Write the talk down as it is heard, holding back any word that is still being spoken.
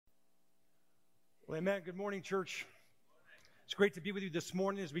Well, amen. Good morning, church. It's great to be with you this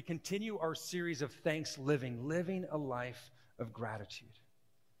morning as we continue our series of thanks living a life of gratitude.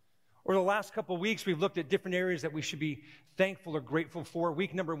 Over the last couple of weeks, we've looked at different areas that we should be thankful or grateful for.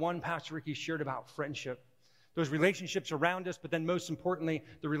 Week number 1, Pastor Ricky shared about friendship, those relationships around us, but then most importantly,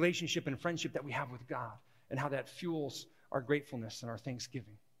 the relationship and friendship that we have with God and how that fuels our gratefulness and our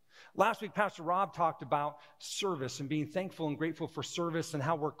thanksgiving. Last week, Pastor Rob talked about service and being thankful and grateful for service and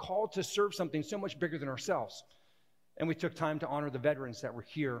how we're called to serve something so much bigger than ourselves. And we took time to honor the veterans that were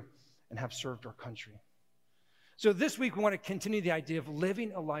here and have served our country. So this week, we want to continue the idea of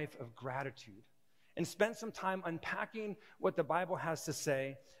living a life of gratitude and spend some time unpacking what the Bible has to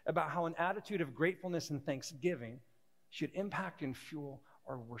say about how an attitude of gratefulness and thanksgiving should impact and fuel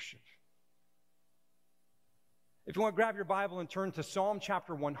our worship. If you want to grab your Bible and turn to Psalm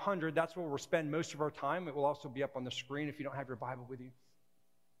chapter 100, that's where we'll spend most of our time. It will also be up on the screen if you don't have your Bible with you.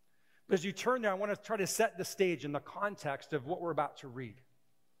 But as you turn there, I want to try to set the stage in the context of what we're about to read.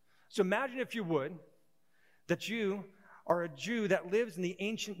 So imagine, if you would, that you are a Jew that lives in the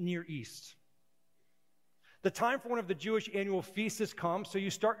ancient Near East. The time for one of the Jewish annual feasts has come, so you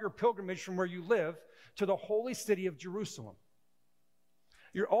start your pilgrimage from where you live to the holy city of Jerusalem.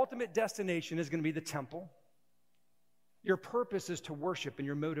 Your ultimate destination is going to be the temple. Your purpose is to worship, and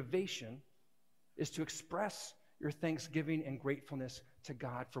your motivation is to express your thanksgiving and gratefulness to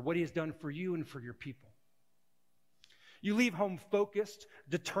God for what He has done for you and for your people. You leave home focused,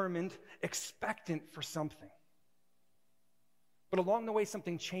 determined, expectant for something. But along the way,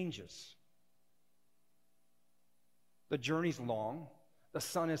 something changes. The journey's long. The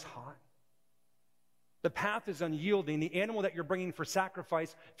sun is hot. The path is unyielding. The animal that you're bringing for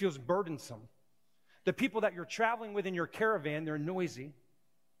sacrifice feels burdensome. The people that you're traveling with in your caravan, they're noisy.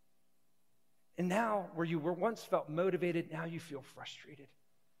 And now, where you were once felt motivated, now you feel frustrated.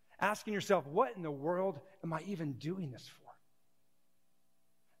 Asking yourself, what in the world am I even doing this for?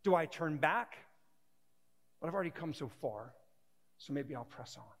 Do I turn back? But I've already come so far, so maybe I'll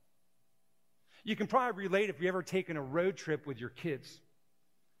press on. You can probably relate if you've ever taken a road trip with your kids.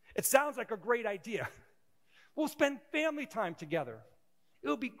 It sounds like a great idea. We'll spend family time together.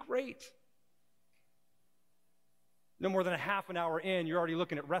 It'll be great. No more than a half an hour in, you're already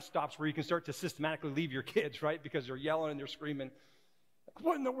looking at rest stops where you can start to systematically leave your kids, right? Because they're yelling and they're screaming. Like,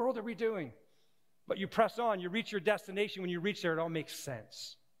 what in the world are we doing? But you press on, you reach your destination. When you reach there, it all makes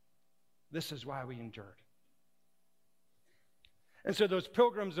sense. This is why we endured. And so those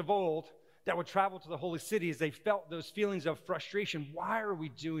pilgrims of old that would travel to the holy cities, they felt those feelings of frustration. Why are we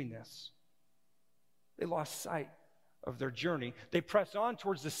doing this? They lost sight of their journey. They press on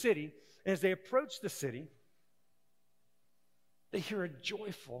towards the city, and as they approach the city, they hear a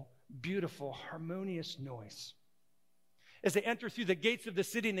joyful, beautiful, harmonious noise. As they enter through the gates of the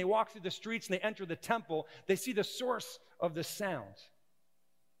city and they walk through the streets and they enter the temple, they see the source of the sound.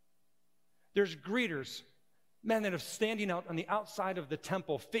 There's greeters, men that are standing out on the outside of the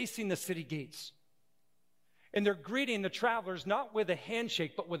temple, facing the city gates. And they're greeting the travelers not with a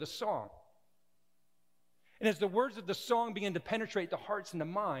handshake, but with a song. And as the words of the song begin to penetrate the hearts and the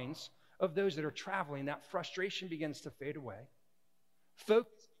minds of those that are traveling, that frustration begins to fade away.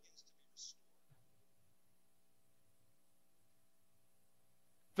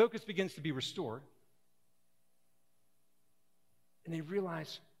 Focus begins to be restored. And they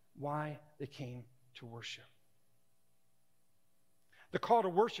realize why they came to worship. The call to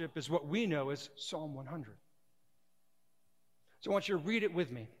worship is what we know as Psalm 100. So I want you to read it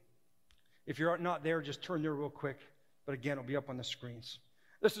with me. If you're not there, just turn there real quick. But again, it'll be up on the screens.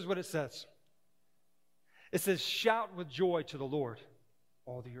 This is what it says. It says, shout with joy to the Lord,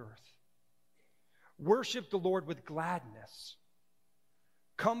 all the earth. Worship the Lord with gladness.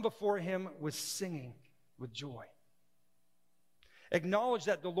 Come before Him with singing, with joy. Acknowledge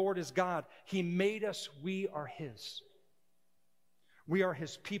that the Lord is God. He made us. We are His. We are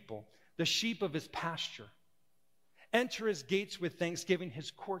His people, the sheep of His pasture. Enter His gates with thanksgiving, His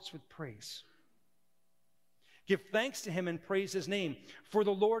courts with praise. Give thanks to Him and praise His name, for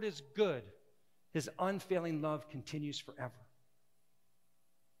the Lord is good. His unfailing love continues forever,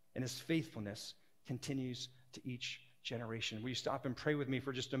 and His faithfulness continues to each generation. Will you stop and pray with me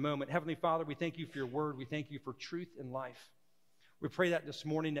for just a moment? Heavenly Father, we thank You for Your word. We thank You for truth and life. We pray that this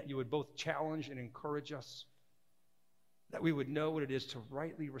morning that You would both challenge and encourage us, that we would know what it is to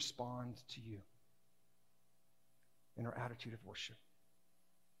rightly respond to You in our attitude of worship.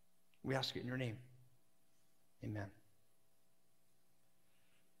 We ask it in Your name. Amen.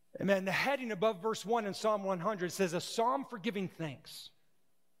 Amen. The heading above verse 1 in Psalm 100 says, a psalm for giving thanks.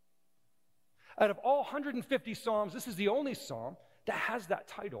 Out of all 150 psalms, this is the only psalm that has that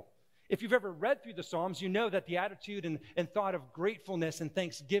title. If you've ever read through the Psalms, you know that the attitude and thought of gratefulness and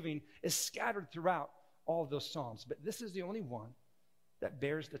thanksgiving is scattered throughout all of those Psalms. But this is the only one that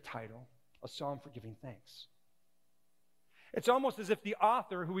bears the title, a Psalm for giving thanks. It's almost as if the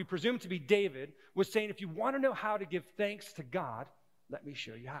author, who we presume to be David, was saying, if you want to know how to give thanks to God, let me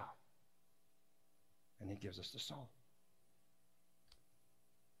show you how. And he gives us the Psalm.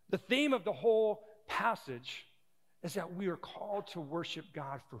 The theme of the whole passage is that we are called to worship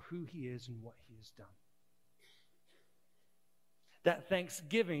God for who he is and what he has done. That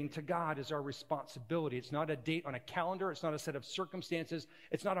thanksgiving to God is our responsibility. It's not a date on a calendar. It's not a set of circumstances.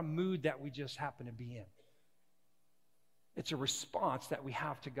 It's not a mood that we just happen to be in. It's a response that we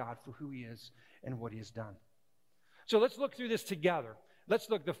have to God for who he is and what he has done. So let's look through this together.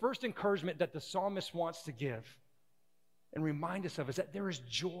 Let's look. The first encouragement that the psalmist wants to give and remind us of is that there is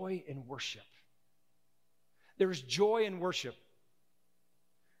joy in worship. There is joy in worship.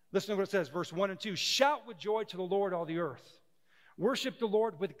 Listen to what it says, verse 1 and 2. Shout with joy to the Lord, all the earth. Worship the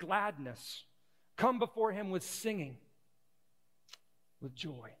Lord with gladness. Come before him with singing, with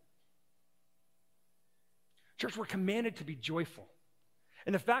joy. Church, we're commanded to be joyful.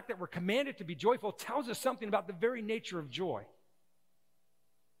 And the fact that we're commanded to be joyful tells us something about the very nature of joy.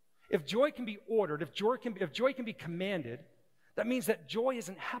 If joy can be ordered, if joy can be commanded, that means that joy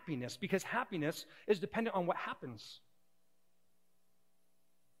isn't happiness, because happiness is dependent on what happens.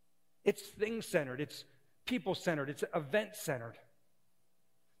 It's thing-centered, it's people-centered, it's event-centered.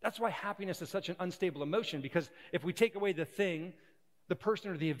 That's why happiness is such an unstable emotion, because if we take away the thing, the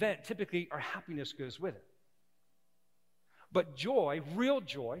person, or the event, typically our happiness goes with it. But joy, real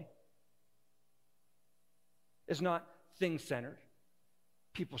joy, is not thing-centered,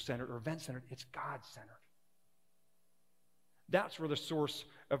 people-centered, or event-centered. It's God-centered. That's where the source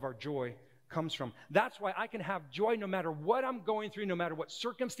of our joy comes from. That's why I can have joy no matter what I'm going through, no matter what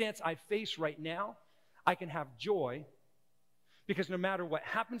circumstance I face right now. I can have joy because no matter what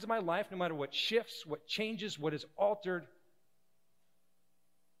happens in my life, no matter what shifts, what changes, what is altered,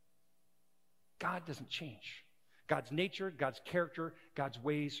 God doesn't change. God's nature, God's character, God's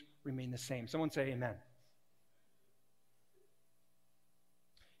ways remain the same. Someone say amen.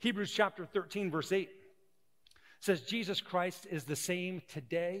 Hebrews chapter 13, verse 8 says Jesus Christ is the same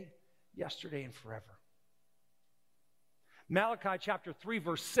today, yesterday, and forever. Malachi chapter 3,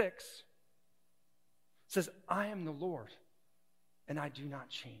 verse 6 says, I am the Lord, and I do not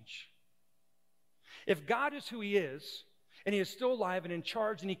change. If God is who he is, and he is still alive and in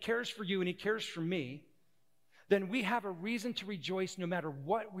charge, and he cares for you and he cares for me, then we have a reason to rejoice no matter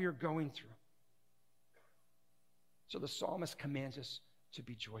what we are going through. So the psalmist commands us to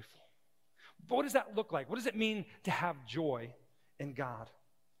be joyful. But what does that look like? What does it mean to have joy in God?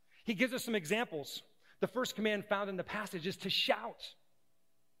 He gives us some examples. The first command found in the passage is to shout.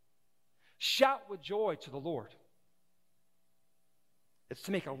 Shout with joy to the Lord. It's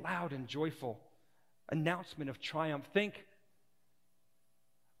to make a loud and joyful announcement of triumph. Think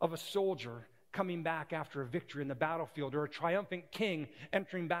of a soldier coming back after a victory in the battlefield, or a triumphant king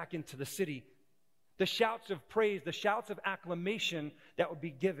entering back into the city. The shouts of praise, the shouts of acclamation that would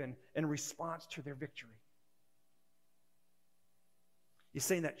be given in response to their victory. He's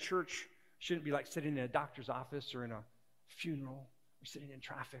saying that church shouldn't be like sitting in a doctor's office or in a funeral or sitting in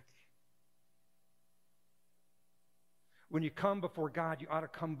traffic. When you come before God, you ought to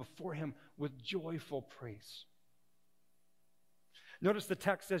come before him with joyful praise. Notice the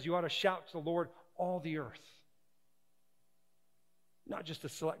text says you ought to shout to the Lord, all the earth. Not just a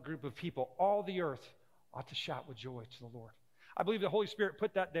select group of people. All the earth ought to shout with joy to the Lord. I believe the Holy Spirit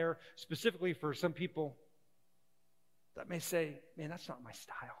put that there specifically for some people that may say, man, that's not my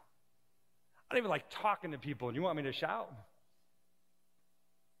style. I don't even like talking to people, and you want me to shout?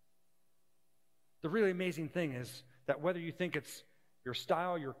 The really amazing thing is that whether you think it's your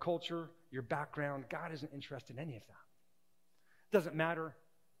style, your culture, your background, God isn't interested in any of that. It doesn't matter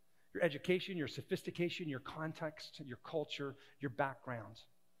your education, your sophistication, your context, your culture, your background.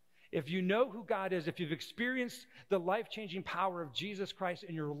 If you know who God is, if you've experienced the life-changing power of Jesus Christ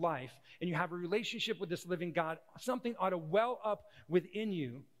in your life, and you have a relationship with this living God, something ought to well up within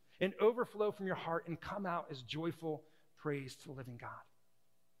you and overflow from your heart and come out as joyful praise to the living God.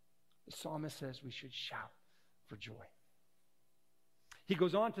 The psalmist says we should shout for joy. He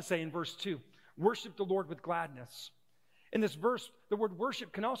goes on to say in verse 2, worship the Lord with gladness. In this verse, the word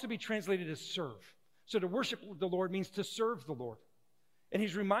worship can also be translated as serve. So to worship the Lord means to serve the Lord. And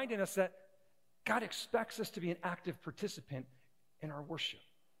he's reminding us that God expects us to be an active participant in our worship.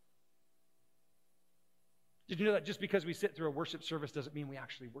 Did you know that just because we sit through a worship service doesn't mean we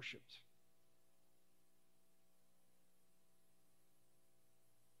actually worshiped?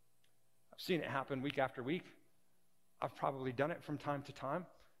 seen it happen week after week. I've probably done it from time to time.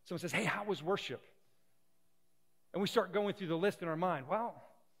 Someone says, hey, how was worship? And we start going through the list in our mind. Well,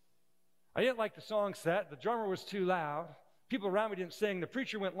 I didn't like the song set. The drummer was too loud. People around me didn't sing. The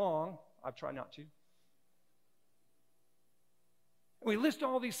preacher went long. I've tried not to. We list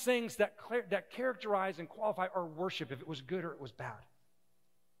all these things that characterize and qualify our worship, if it was good or it was bad.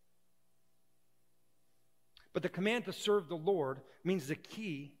 But the command to serve the Lord means the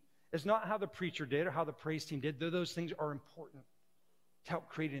key is not how the preacher did or how the praise team did, though those things are important to help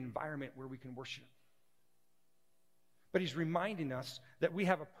create an environment where we can worship. But he's reminding us that we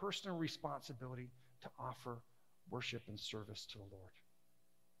have a personal responsibility to offer worship and service to the Lord.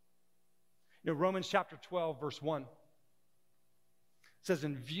 You know, Romans chapter 12, verse 1 says,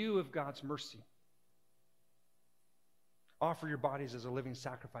 in view of God's mercy, offer your bodies as a living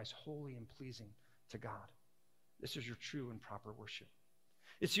sacrifice, holy and pleasing to God. This is your true and proper worship.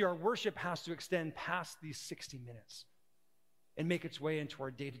 You see, our worship has to extend past these 60 minutes and make its way into our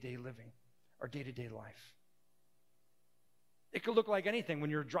day-to-day living, our day-to-day life. It could look like anything.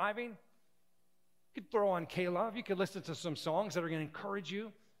 When you're driving, you could throw on K-Love. You could listen to some songs that are going to encourage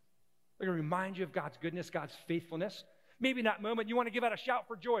you. They're going to remind you of God's goodness, God's faithfulness. Maybe in that moment you want to give out a shout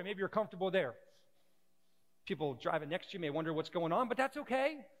for joy. Maybe you're comfortable there. People driving next to you may wonder what's going on, but that's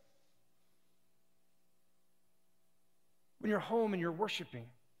okay. When you're home and you're worshiping,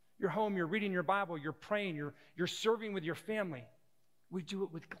 you're home, you're reading your Bible, you're praying, you're serving with your family, we do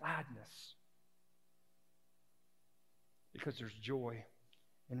it with gladness because there's joy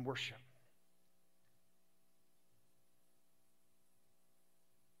in worship.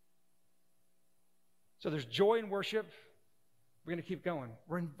 So there's joy in worship. We're going to keep going.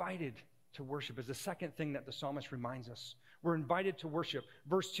 We're invited to worship is the second thing that the psalmist reminds us. We're invited to worship.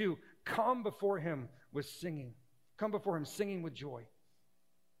 Verse 2, come before him with singing. Come before him singing with joy.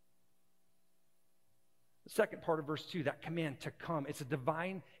 The second part of verse 2, that command to come, it's a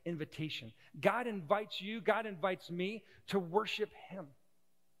divine invitation. God invites you, God invites me to worship him.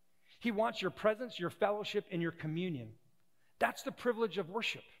 He wants your presence, your fellowship, and your communion. That's the privilege of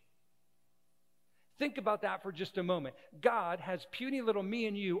worship. Think about that for just a moment. God has puny little me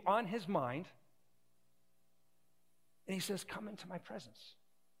and you on his mind, and he says, come into my presence.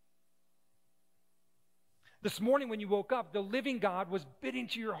 This morning when you woke up, the living God was bidding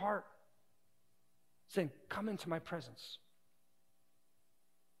to your heart, saying, come into my presence.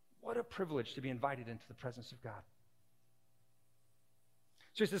 What a privilege to be invited into the presence of God.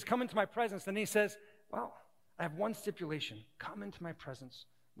 So he says, come into my presence. Then he says, well, I have one stipulation. Come into my presence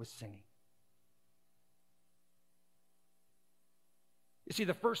with singing. You see,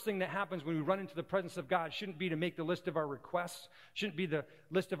 the first thing that happens when we run into the presence of God shouldn't be to make the list of our requests, shouldn't be the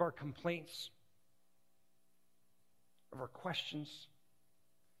list of our complaints, of our questions.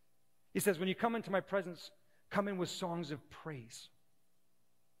 He says, when you come into my presence, come in with songs of praise.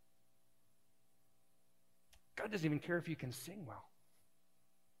 God doesn't even care if you can sing well.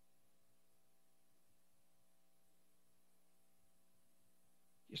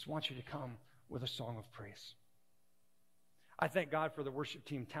 He just wants you to come with a song of praise. I thank God for the worship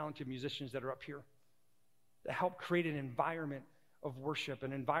team, talented musicians that are up here that help create an environment of worship,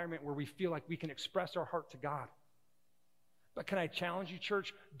 an environment where we feel like we can express our heart to God. But can I challenge you,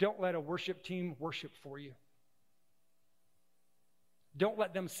 church? Don't let a worship team worship for you. Don't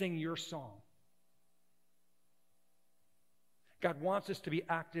let them sing your song. God wants us to be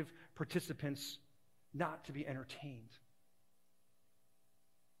active participants, not to be entertained.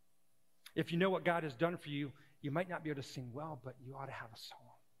 If you know what God has done for you, you might not be able to sing well, but you ought to have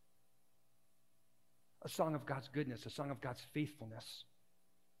a song of God's goodness, a song of God's faithfulness.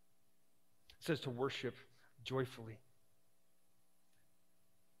 It says to worship joyfully.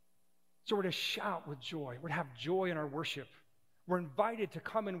 So we're to shout with joy. We're to have joy in our worship. We're invited to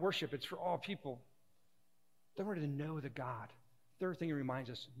come and worship. It's for all people. Then we're to know the God. Third thing he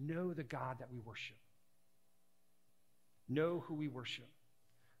reminds us, know the God that we worship. Know who we worship.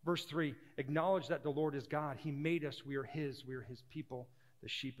 Verse 3, acknowledge that the Lord is God. He made us. We are his people, the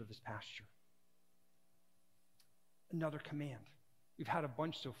sheep of his pasture. Another command. We've had a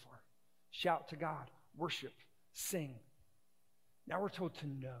bunch so far. Shout to God, worship, sing. Now we're told to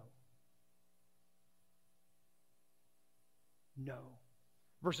know. Know.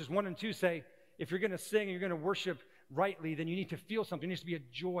 Verses 1 and 2 say, if you're going to sing and you're going to worship rightly, then you need to feel something. There needs to be a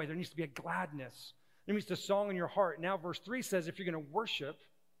joy. There needs to be a gladness. There needs to be a song in your heart. Now verse 3 says, if you're going to worship,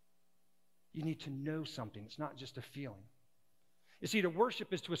 you need to know something. It's not just a feeling. You see, to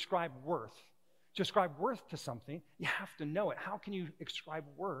worship is to ascribe worth. To ascribe worth to something, you have to know it. How can you ascribe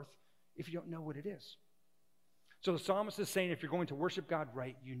worth if you don't know what it is? So the psalmist is saying if you're going to worship God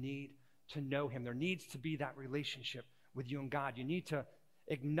right, you need to know him. There needs to be that relationship with you and God. You need to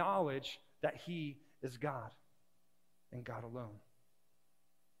acknowledge that he is God and God alone.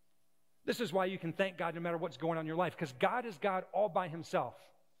 This is why you can thank God no matter what's going on in your life, because God is God all by himself.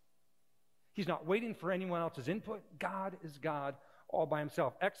 He's not waiting for anyone else's input. God is God all by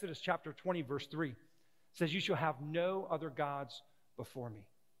himself. Exodus chapter 20, verse 3 says, "You shall have no other gods before me."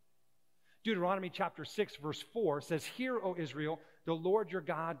 Deuteronomy chapter 6, verse 4 says, "Hear, O Israel, the Lord your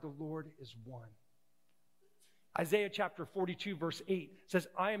God, the Lord is one." Isaiah chapter 42, verse 8 says,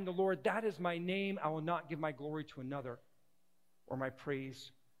 "I am the Lord, that is my name. I will not give my glory to another, or my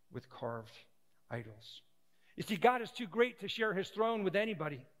praise with carved idols." You see, God is too great to share his throne with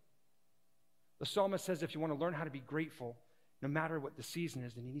anybody. The psalmist says if you want to learn how to be grateful, no matter what the season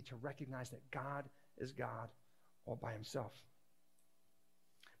is, then you need to recognize that God is God all by himself.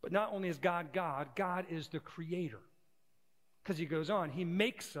 But not only is God God, God is the creator. Because he goes on, he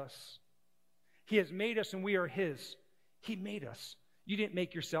makes us. He has made us and we are his. He made us. You didn't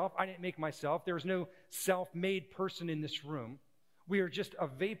make yourself. I didn't make myself. There is no self-made person in this room. We are just a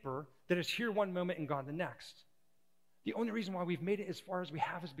vapor that is here one moment and gone the next. The only reason why we've made it as far as we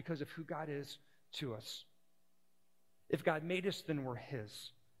have is because of who God is to us. If God made us, then we're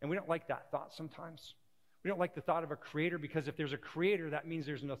his. And we don't like that thought sometimes. We don't like the thought of a creator, because if there's a creator, that means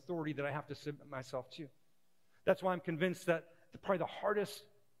there's an authority that I have to submit myself to. That's why I'm convinced that probably the hardest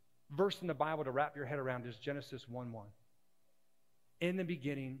verse in the Bible to wrap your head around is Genesis 1:1. In the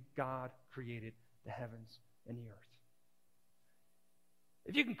beginning, God created the heavens and the earth.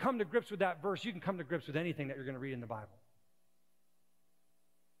 If you can come to grips with that verse, you can come to grips with anything that you're going to read in the Bible.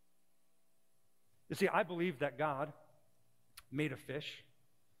 You see, I believe that God made a fish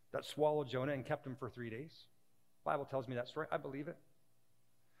that swallowed Jonah and kept him for 3 days. The Bible tells me that story. I believe it.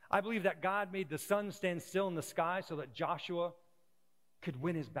 I believe that God made the sun stand still in the sky so that Joshua could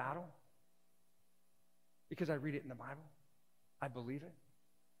win his battle, because I read it in the Bible. I believe it.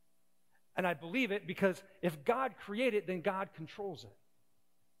 And I believe it because if God created it, then God controls it.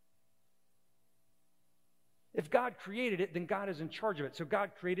 If God created it, then God is in charge of it. So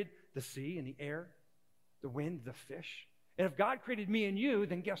God created the sea and the air, the wind, the fish. And if God created me and you,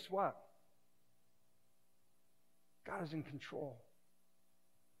 then guess what? God is in control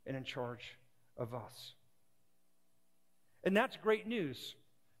and in charge of us. And that's great news,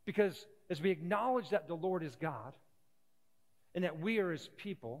 because as we acknowledge that the Lord is God and that we are his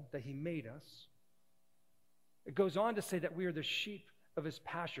people, that he made us, it goes on to say that we are the sheep of his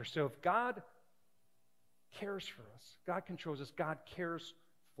pasture. So if God cares for us, God controls us, God cares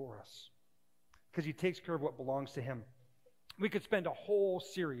for us, because he takes care of what belongs to him. We could spend a whole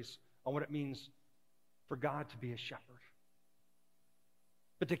series on what it means for God to be a shepherd.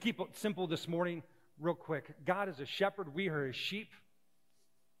 But to keep it simple this morning, real quick, God is a shepherd. We are his sheep.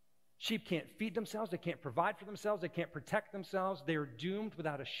 Sheep can't feed themselves. They can't provide for themselves. They can't protect themselves. They are doomed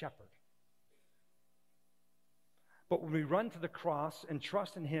without a shepherd. But when we run to the cross and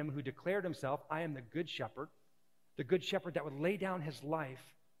trust in him who declared himself, "I am the good shepherd that would lay down his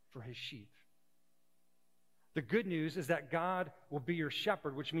life for his sheep." The good news is that God will be your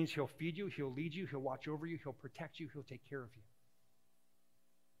shepherd, which means he'll feed you, he'll lead you, he'll watch over you, he'll protect you, he'll take care of you.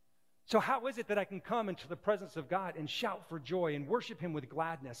 So how is it that I can come into the presence of God and shout for joy and worship him with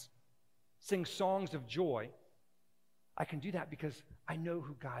gladness, sing songs of joy? I can do that because I know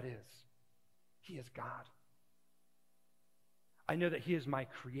who God is. He is God. I know that he is my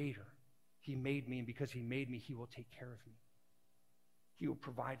creator. He made me, and because he made me, he will take care of me. He will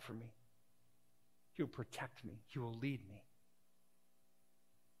provide for me. He will protect me. He will lead me.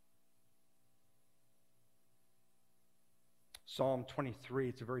 Psalm 23,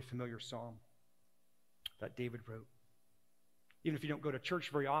 it's a very familiar psalm that David wrote. Even if you don't go to church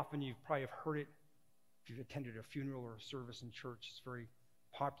very often, you probably have heard it. If you've attended a funeral or a service in church, it's very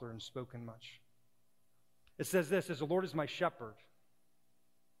popular and spoken much. It says this, "As the Lord is my shepherd,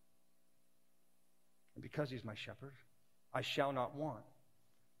 and because he's my shepherd, I shall not want.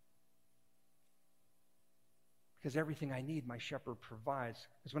 Because everything I need, my shepherd provides.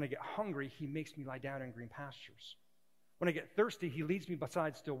 Because when I get hungry, he makes me lie down in green pastures. When I get thirsty, he leads me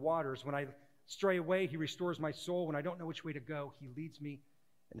beside still waters. When I stray away, he restores my soul. When I don't know which way to go, he leads me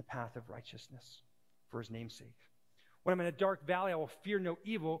in the path of righteousness for his name's sake. When I'm in a dark valley, I will fear no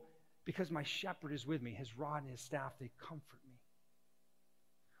evil, because my shepherd is with me. His rod and his staff, they comfort me."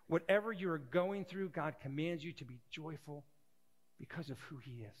 Whatever you are going through, God commands you to be joyful because of who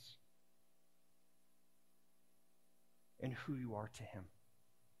he is and who you are to him.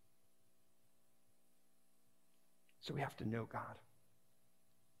 So we have to know God.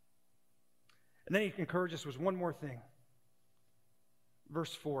 And then he encourages us with one more thing.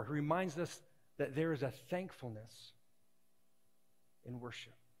 verse 4, he reminds us that there is a thankfulness in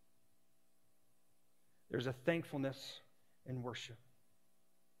worship. There's a thankfulness in worship.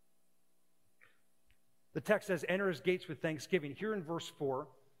 The text says, enter his gates with thanksgiving. Here in verse 4,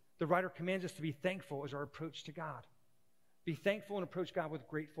 the writer commands us to be thankful as our approach to God. Be thankful and approach God with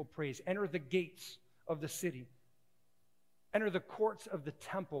grateful praise. Enter the gates of the city. Enter the courts of the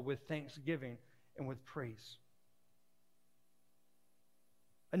temple with thanksgiving and with praise.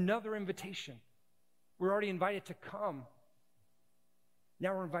 Another invitation. We're already invited to come.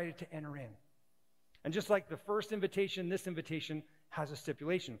 Now we're invited to enter in. And just like the first invitation, this invitation has a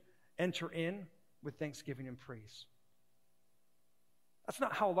stipulation. Enter in with thanksgiving and praise. That's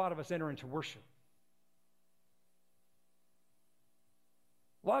not how a lot of us enter into worship.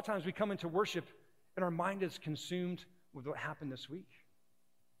 A lot of times we come into worship and our mind is consumed with what happened this week,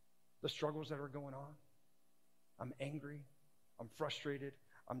 the struggles that are going on. I'm angry, I'm frustrated,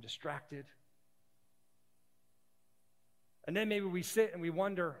 I'm distracted. And then maybe we sit and we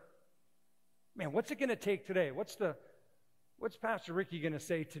wonder, man, what's it going to take today? What's Pastor Ricky going to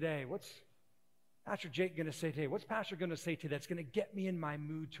say today? What's Pastor Jake going to say today? What's Pastor going to say today that's going to get me in my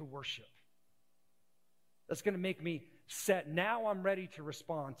mood to worship? That's going to make me set. Now I'm ready to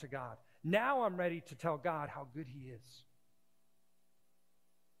respond to God. Now I'm ready to tell God how good he is.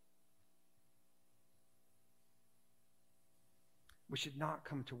 We should not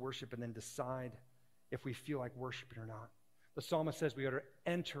come to worship and then decide if we feel like worshiping or not. The psalmist says we ought to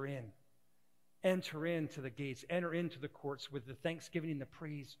enter in. Enter into the gates. Enter into the courts with the thanksgiving and the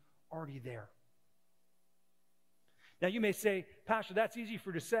praise already there. Now you may say, Pastor, that's easy for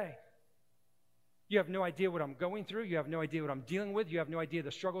you to say. You have no idea what I'm going through. You have no idea what I'm dealing with. You have no idea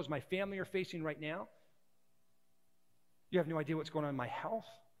the struggles my family are facing right now. You have no idea what's going on in my health.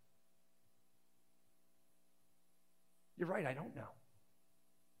 You're right, I don't know.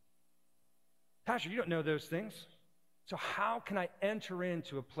 Pastor, you don't know those things. So how can I enter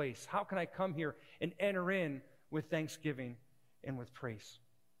into a place? How can I come here and enter in with thanksgiving and with praise?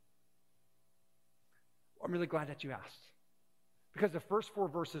 Well, I'm really glad that you asked. Because the first 4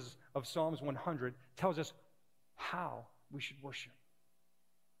 verses of Psalms 100 tells us how we should worship.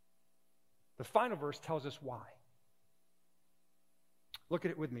 The final verse tells us why. Look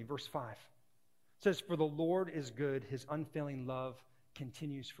at it with me, verse 5. It says, for the Lord is good, his unfailing love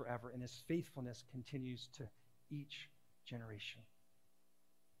continues forever, and his faithfulness continues to each generation.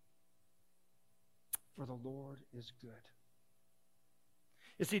 For the Lord is good.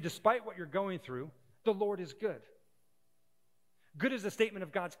 You see, despite what you're going through, the Lord is good. Good is a statement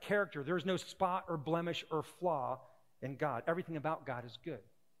of God's character. There is no spot or blemish or flaw in God. Everything about God is good.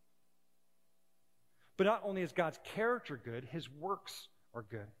 But not only is God's character good, his works are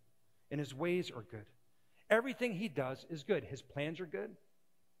good, and his ways are good. Everything he does is good. His plans are good.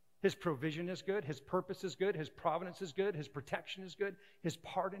 His provision is good. His purpose is good. His providence is good. His protection is good. His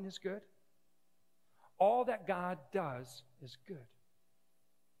pardon is good. All that God does is good.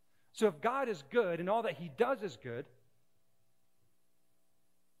 So if God is good and all that he does is good,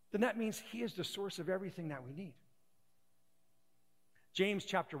 then that means he is the source of everything that we need. James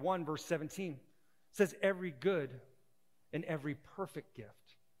chapter 1, verse 17 says, every good and every perfect gift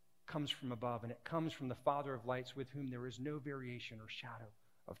comes from above, and it comes from the Father of lights, with whom there is no variation or shadow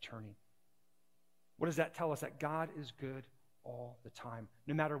of turning. What does that tell us? That God is good all the time.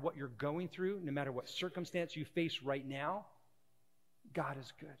 No matter what you're going through, no matter what circumstance you face right now, God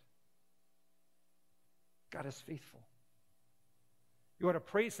is good. God is faithful. You ought to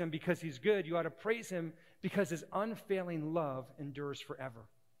praise him because he's good. You ought to praise him because his unfailing love endures forever.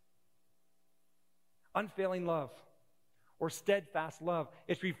 Unfailing love, or steadfast love,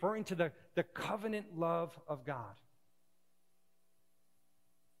 it's referring to the covenant love of God.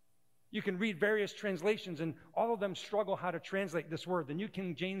 You can read various translations, and all of them struggle how to translate this word. The New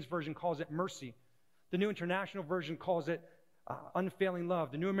King James Version calls it mercy. The New International Version calls it unfailing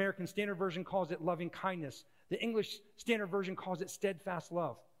love. The New American Standard Version calls it loving kindness. The English Standard Version calls it steadfast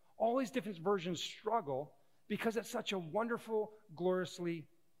love. All these different versions struggle because it's such a wonderful, gloriously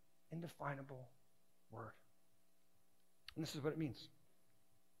indefinable word. And this is what it means.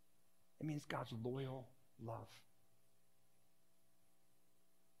 It means God's loyal love.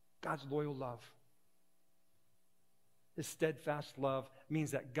 God's loyal love. His steadfast love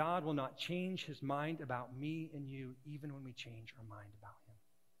means that God will not change his mind about me and you, even when we change our mind about him.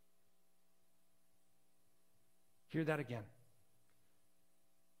 Hear that again.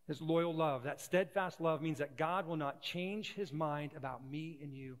 His loyal love, that steadfast love, means that God will not change his mind about me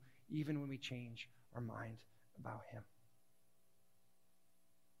and you, even when we change our mind about him.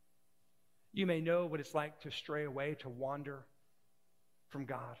 You may know what it's like to stray away, to wander from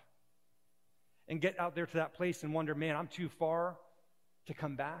God. And get out there to that place and wonder, man, I'm too far to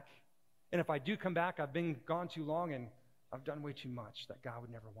come back. And if I do come back, I've been gone too long and I've done way too much that God would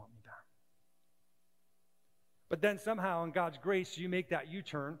never want me back. But then somehow in God's grace, you make that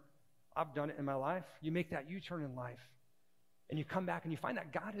U-turn. I've done it in my life. You make that U-turn in life. And you come back and you find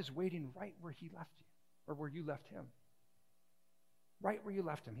that God is waiting right where he left you, or where you left him. Right where you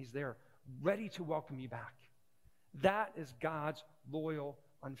left him. He's there, ready to welcome you back. That is God's loyal,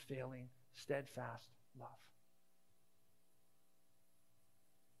 unfailing, steadfast love.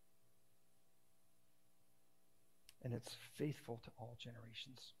 And it's faithful to all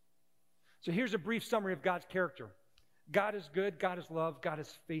generations. So here's a brief summary of God's character. God is good, God is love, God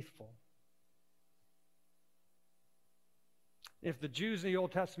is faithful. If the Jews in the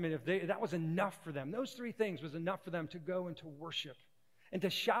Old Testament, that was enough for them, those three things was enough for them to go and to worship and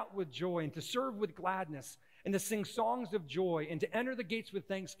to shout with joy and to serve with gladness and to sing songs of joy and to enter the gates with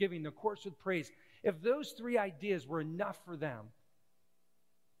thanksgiving, the courts with praise. If those three ideas were enough for them,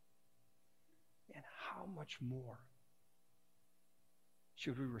 and how much more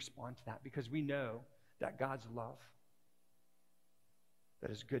should we respond to that? Because we know that God's love,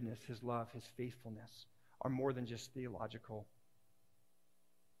 that his goodness, his love, his faithfulness are more than just theological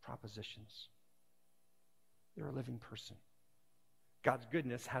propositions. They're a living person. God's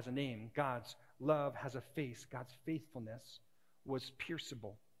goodness has a name. God's love has a face. God's faithfulness was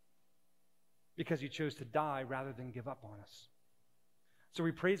pierceable because he chose to die rather than give up on us. So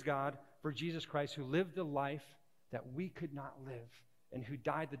we praise God for Jesus Christ, who lived the life that we could not live and who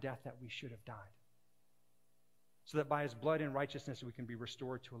died the death that we should have died, so that by his blood and righteousness we can be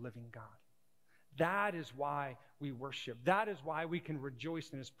restored to a living God. That is why we worship. That is why we can rejoice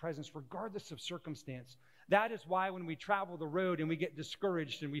in his presence regardless of circumstance. That is why when we travel the road and we get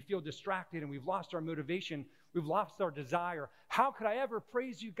discouraged and we feel distracted and we've lost our motivation, we've lost our desire, how could I ever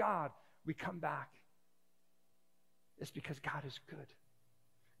praise you, God? We come back. It's because God is good.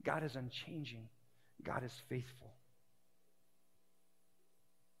 God is unchanging. God is faithful.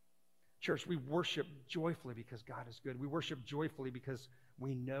 Church, we worship joyfully because God is good. We worship joyfully because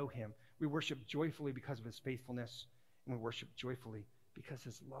we know him. We worship joyfully because of his faithfulness. And we worship joyfully because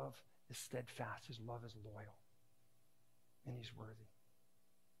his love is steadfast. His love is loyal. And he's worthy.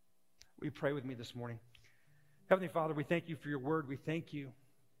 Will you pray with me this morning? Heavenly Father, we thank you for your word. We thank you,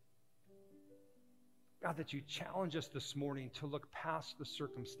 God, that you challenge us this morning to look past the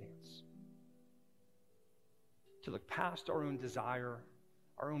circumstance, to look past our own desire,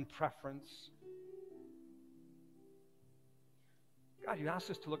 our own preference. God, you ask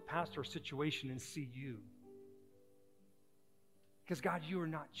us to look past our situation and see you. Because, God, you are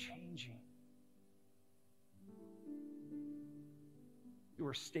not changing. You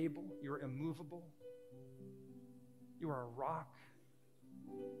are stable. You are immovable. You are a rock.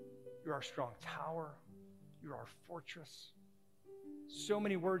 You are a strong tower. You are our fortress. So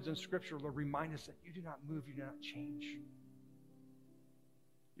many words in Scripture, Lord, remind us that you do not move, you do not change.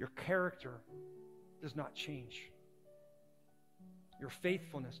 Your character does not change. Your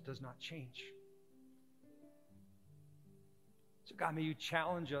faithfulness does not change. So God, may you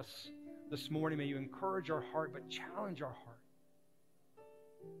challenge us this morning. May you encourage our heart, but challenge our heart.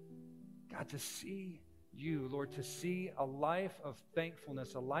 God, to see you, Lord, to see a life of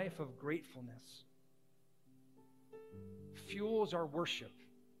thankfulness, a life of gratefulness, fuels our worship.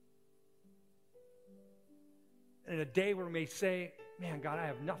 And in a day where we may say, man, God, I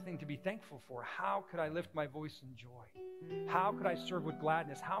have nothing to be thankful for. How could I lift my voice in joy? How could I serve with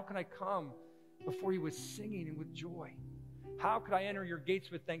gladness? How could I come before you with singing and with joy? How could I enter your gates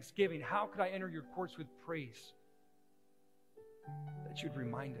with thanksgiving? How could I enter your courts with praise? That you'd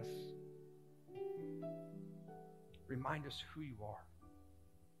remind us. Remind us who you are.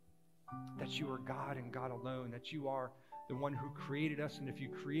 That you are God and God alone. That you are the one who created us. And if you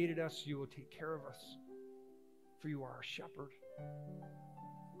created us, you will take care of us. For you are our shepherd.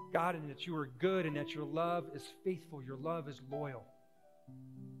 God, and that you are good and that your love is faithful. Your love is loyal.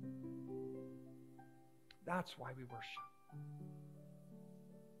 That's why we worship.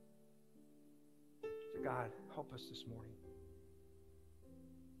 So God, help us this morning.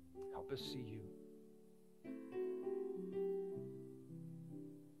 Help us see you.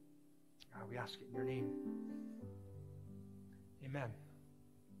 God, we ask it in your name. Amen.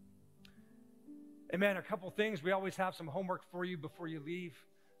 Amen. A couple things. We always have some homework for you before you leave.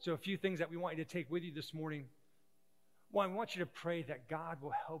 So a few things that we want you to take with you this morning. One, I want you to pray that God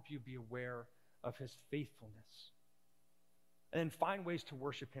will help you be aware of his faithfulness. And then find ways to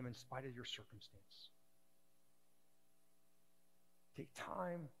worship him in spite of your circumstance. Take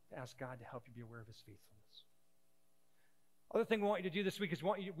time to ask God to help you be aware of his faithfulness. Other thing we want you to do this week is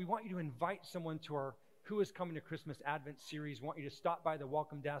we want you to invite someone to our Who is Coming to Christmas Advent series. We want you to stop by the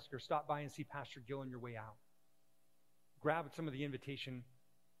welcome desk or stop by and see Pastor Gill on your way out. Grab some of the invitation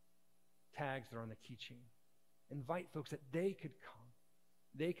tags that are on the keychain. Invite folks that they could come.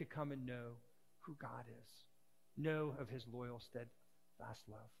 They could come and know who God is. Know of his loyal, steadfast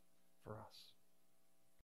love for us.